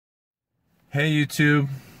Hey YouTube,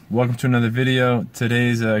 welcome to another video.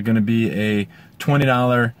 Today's going to be a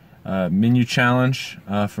 $20 menu challenge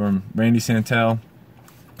from Randy Santel.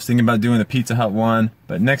 I was thinking about doing the Pizza Hut one,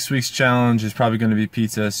 but next week's challenge is probably going to be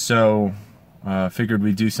pizza, so figured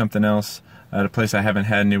we'd do something else at a place I haven't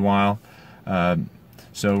had in a while.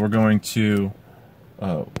 So we're going to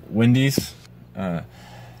Wendy's.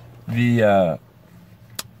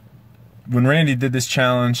 When Randy did this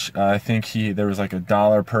challenge, I think there was like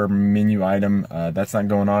 $1 per menu item. That's not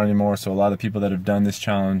going on anymore, so a lot of the people that have done this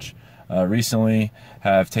challenge recently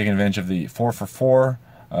have taken advantage of the 4 for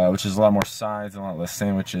 $4, which is a lot more sides and a lot less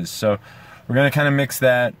sandwiches. So we're going to kind of mix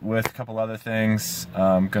that with a couple other things.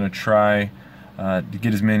 I'm going to try to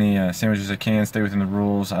get as many sandwiches as I can, stay within the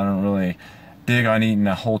rules. I don't really dig on eating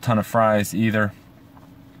a whole ton of fries either.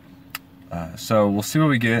 So we'll see what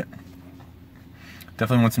we get.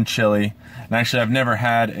 Definitely want some chili. And actually, I've never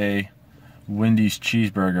had a Wendy's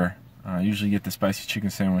cheeseburger. I usually get the spicy chicken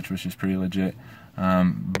sandwich, which is pretty legit.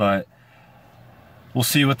 But we'll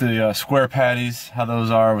see what the square patties, how those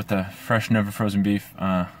are with the fresh, never frozen beef.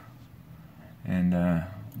 And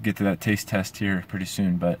get to that taste test here pretty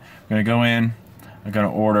soon. But I'm going to go in. I'm going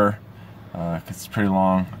to order because it's pretty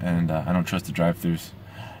long, and I don't trust the drive-thrus.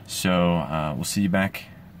 So we'll see you back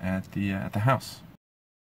at the house.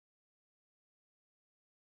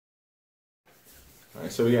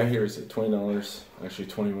 Alright, so we got here is at $20, actually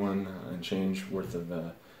 21 and change worth of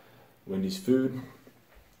Wendy's food.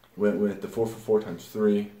 Went with the 4 for 4 times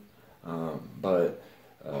 3, but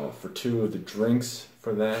for 2 of the drinks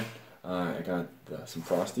for that, I got some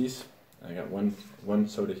Frosties. I got one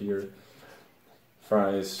soda here,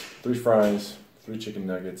 fries, 3 chicken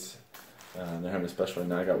nuggets. They're having a special right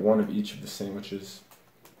now. I got 1 of each of the sandwiches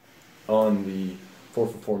on the 4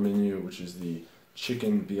 for 4 menu, which is the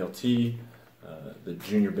chicken BLT, the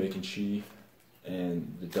junior bacon cheese,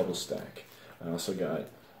 and the double stack. I also got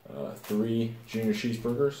 3 junior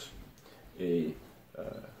cheeseburgers, a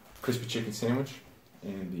crispy chicken sandwich,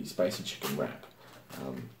 and the spicy chicken wrap.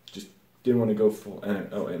 Just didn't want to go full,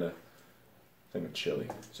 and a thing of chili.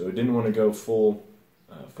 So I didn't want to go full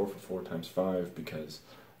 4 for 4 times 5 because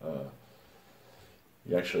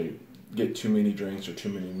you actually get too many drinks or too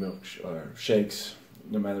many shakes,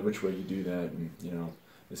 no matter which way you do that. And you know,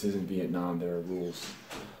 this isn't Vietnam, there are rules.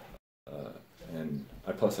 And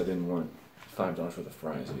plus I didn't want $5 worth of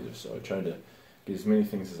fries either, so I tried to get as many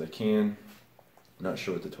things as I can. I'm not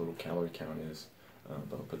sure what the total calorie count is,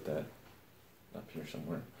 but I'll put that up here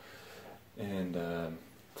somewhere. And I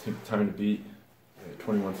think the time to beat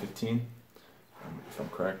 21:15, if I'm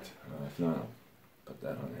correct. If not, I'll put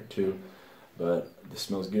that on there too. But this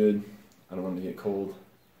smells good. I don't want it to get cold,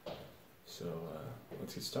 so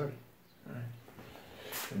let's get started. All right.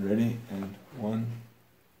 And ready? And 1,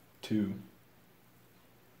 2,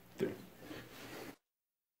 3.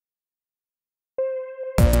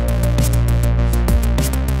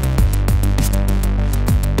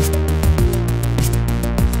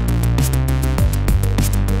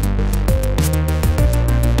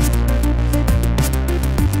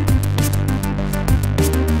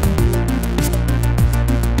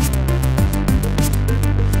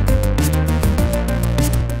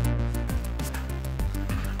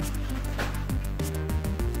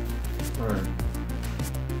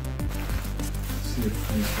 See if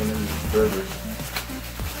these one of these burgers.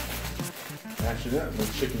 Actually, that was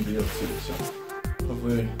chicken BLT, so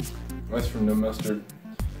hopefully that's from no mustard,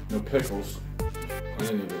 no pickles on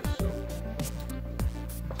any of this. So.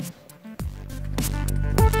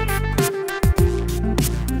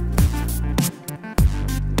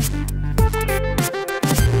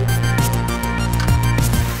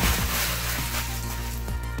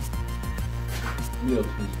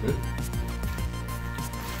 BLT is good.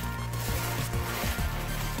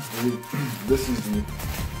 This is the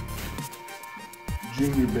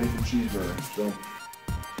junior bacon cheeseburger, so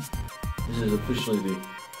this is officially the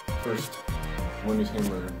first Wendy's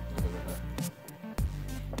hamburger I've ever had.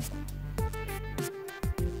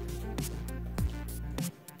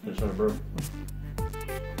 Finish on a burger.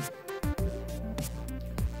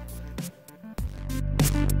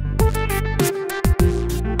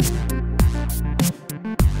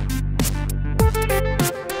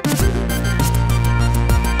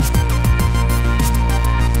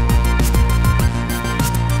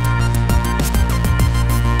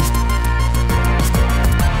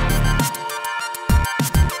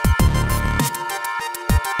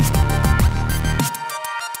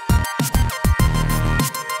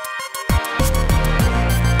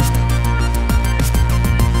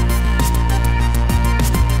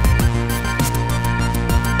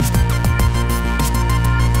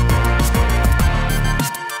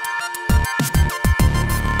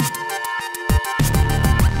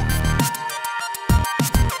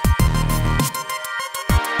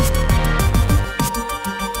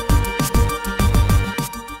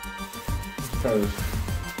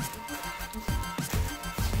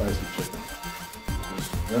 spicy chicken.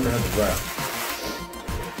 Remember how to wrap.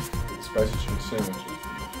 The spicy chicken sandwich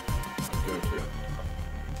is the go-to.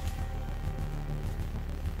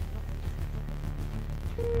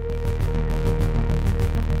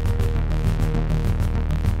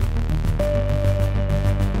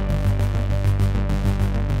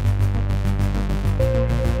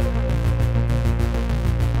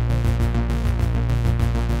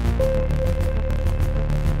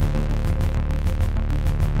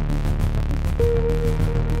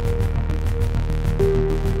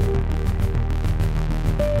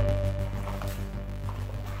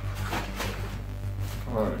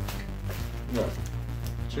 Alright, yeah,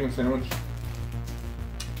 chicken sandwich,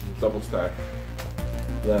 double stack,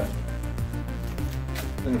 left,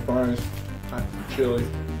 thing of fries, hot chili,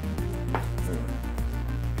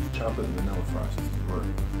 chocolate and vanilla frosty. We're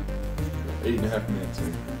 8.5 minutes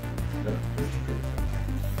in. Yeah,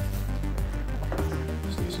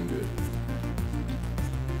 it's tasting good.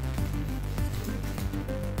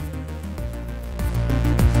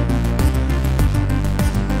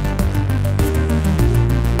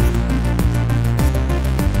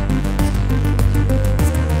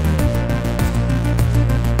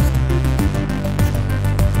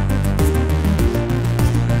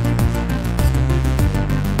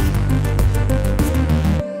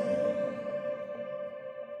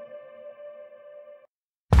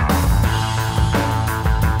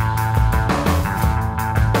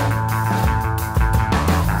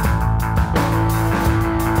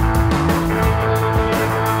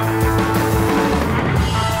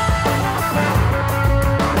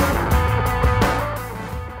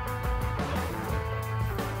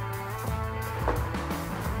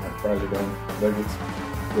 Fries are done, nuggets,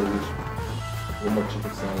 burgers, one more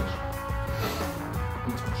chicken sandwich,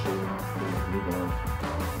 eat some chili, move on.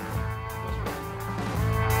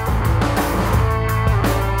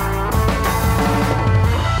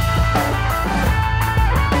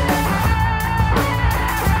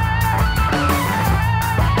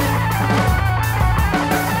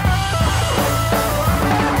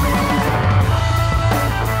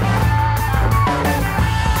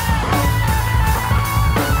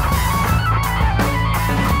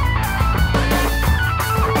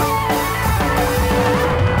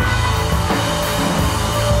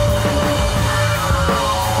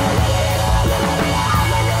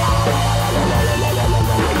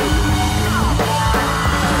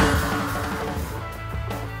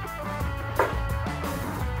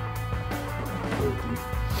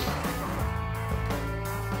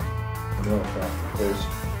 No fast taste.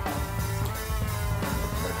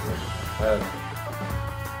 Had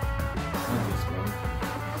this one.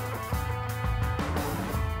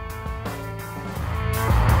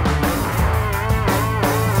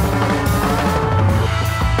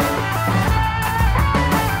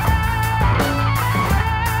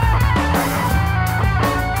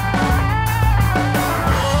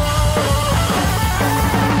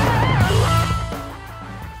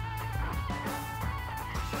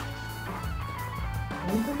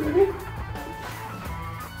 Baby.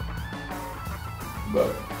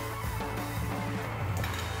 But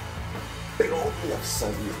big old left side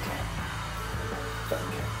of the cat. Fat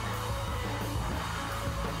cat.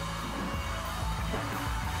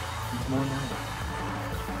 It's more now.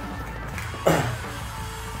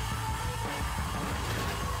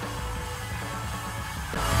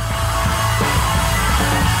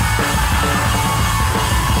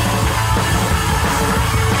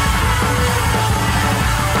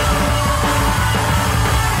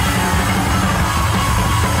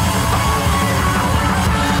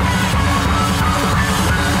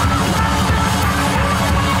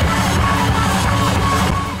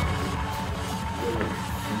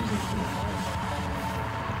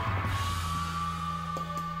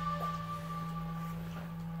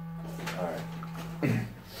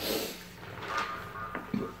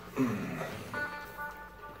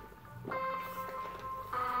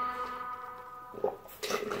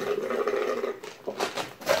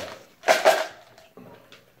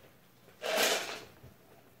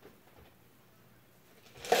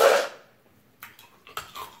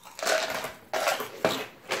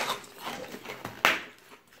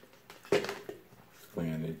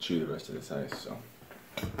 And they chew the rest of this ice, so.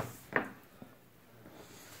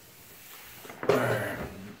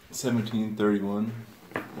 1731.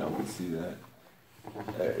 Y'all can see that.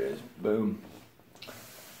 There it is. Boom.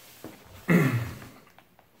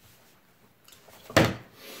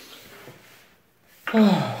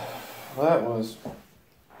 Well, that was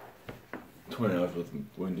 20 hours with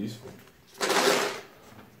Wendy's.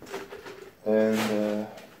 And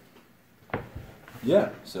yeah,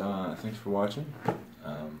 so thanks for watching.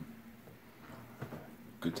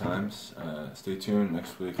 good times. Stay tuned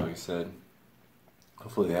next week, like I said.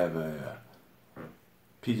 Hopefully they have a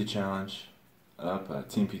pizza challenge up, a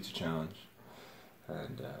team pizza challenge.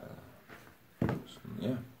 And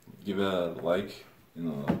yeah, give it a like,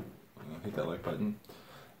 hit that like button.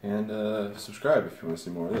 And subscribe if you want to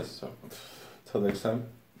see more of this. So, until next time,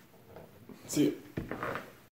 see you.